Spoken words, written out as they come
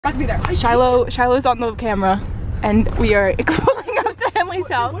About to be there. Shiloh's on the camera, and we are pulling up to Henley's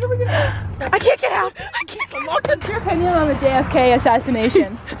house. What are we gonna do? I can't get out. I can't get out. What's your opinion on the JFK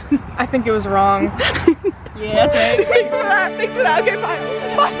assassination? I think it was wrong. Yeah, that's right. Thanks for that. Thanks for that. Okay, bye.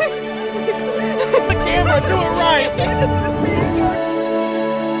 Bye. The camera, do it right.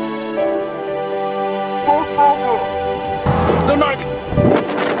 No, no.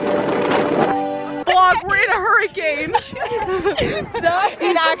 Vlog, we're in a hurricane.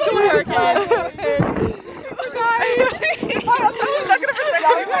 An actual hurricane.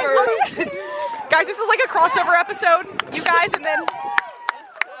 Guys, this is like a crossover episode. You guys and then.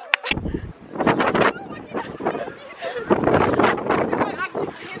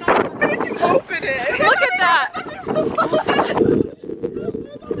 Why did you open it? Look at that.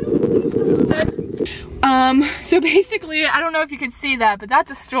 So basically, I don't know if you can see that, but that's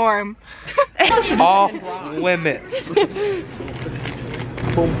a storm. Off limits. Wait,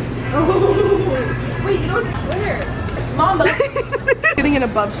 you know where? Mama. Getting an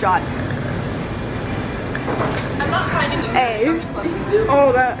above shot. I'm not finding you. Hey.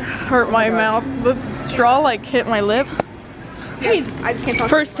 Oh, that hurt my mouth. The straw like hit my lip. Hey, I just can't talk.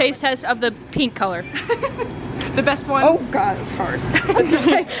 First taste test of the pink color. The best one. Oh god, it's hard.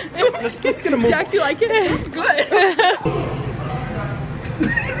 Let's get a move. Jax, you like it? Good.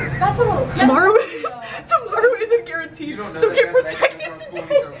 That's a little. Tomorrow isn't guaranteed, so get protected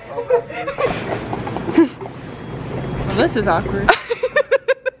today. Well, this is awkward.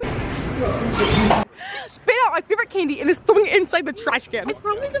 Spit out my favorite candy and is throwing it inside the trash can. It's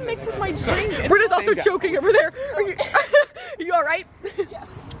probably the mix of my drink. Britta's also choking over there. Are you alright? Yeah.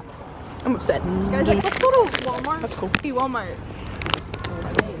 I'm upset. Guys, like, let's go to Walmart. That's cool. Hey, Walmart.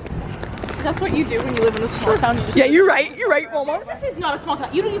 That's what you do when you live in a small town. You just You're right. You're right, Walmart. This is not a small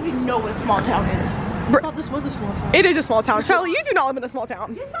town. You don't even know what a small town is. I thought this was a small town. It is a small town. Charlie, you do not live in a small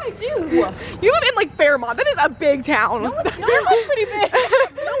town. Yes, I do. You live in like Fairmont. That is a big town. No, it's not. It's pretty big. No,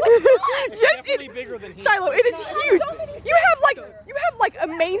 it's not. Yes, bigger than Shiloh, it is huge. You have like a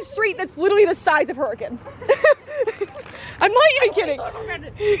main street that's literally the size of Hurricane. I'm not even kidding.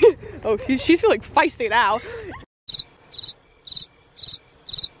 Oh, she's feeling feisty now.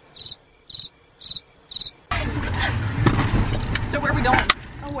 So where are we going?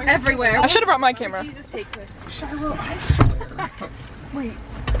 Everywhere. I should have brought my camera. Jesus, take this. Shiloh, wait.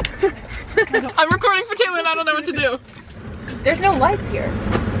 I'm recording for Taylor and I don't know what to do. There's no lights here.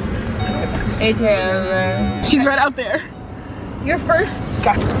 Hey, Taylor. She's right out there. You're first.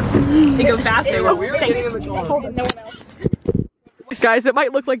 It goes faster. We were getting in the car. No one else. Guys, it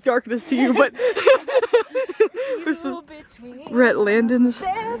might look like darkness to you, but we're at Landon's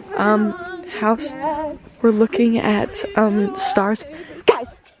house. We're looking at stars.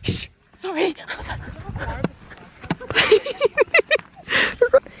 Guys, shh, sorry.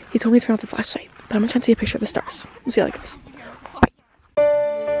 He told me to turn off the flashlight, but I'm gonna try to see a picture of the stars. We'll see how that goes. Bye.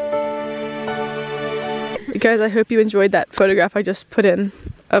 Guys, I hope you enjoyed that photograph I just put in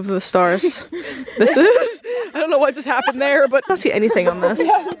of the stars. This is, I don't know what just happened there, but I don't see anything on this.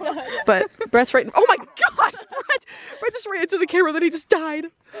 But Brett's right. Oh my gosh, Brett just ran into the camera that he just died.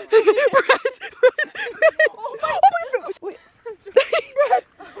 Brett. Oh my gosh. Wait. Brett,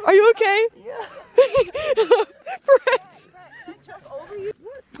 are you okay? Yeah. Brett.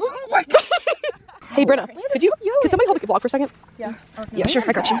 Oh my god. Hey Brenna, can somebody hold the vlog for a second? Yeah. Okay. Yeah, sure,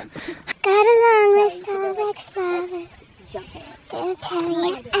 I got you. Got a long list of ex-lovers. They'll tell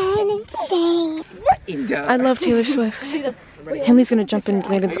you I'm insane. I love Taylor Swift. Henley's gonna jump in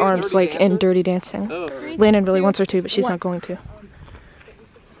Landon's arms like in Dirty Dancing. Landon really wants her to, but she's not going to.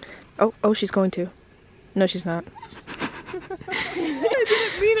 Oh, she's going to. No, she's not.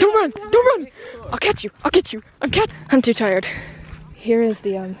 Don't run! Don't run! I'll catch you! I'm too tired. Here is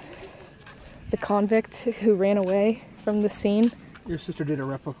the convict who ran away from the scene. Your sister did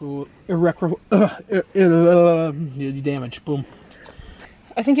damage. Boom.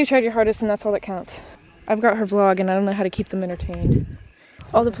 I think you tried your hardest and that's all that counts. I've got her vlog and I don't know how to keep them entertained.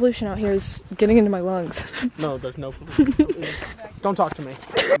 All the pollution out here is getting into my lungs. No, there's no pollution. Don't talk to me.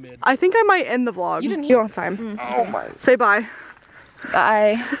 I think I might end the vlog. You didn't hear on time. Oh my. Say bye.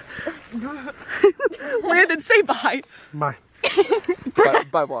 Bye. Landon, say bye. Bye.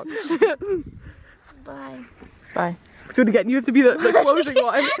 Bye, vlog. Bye. Bye. Do it again. You have to be the closing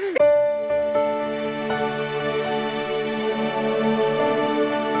one.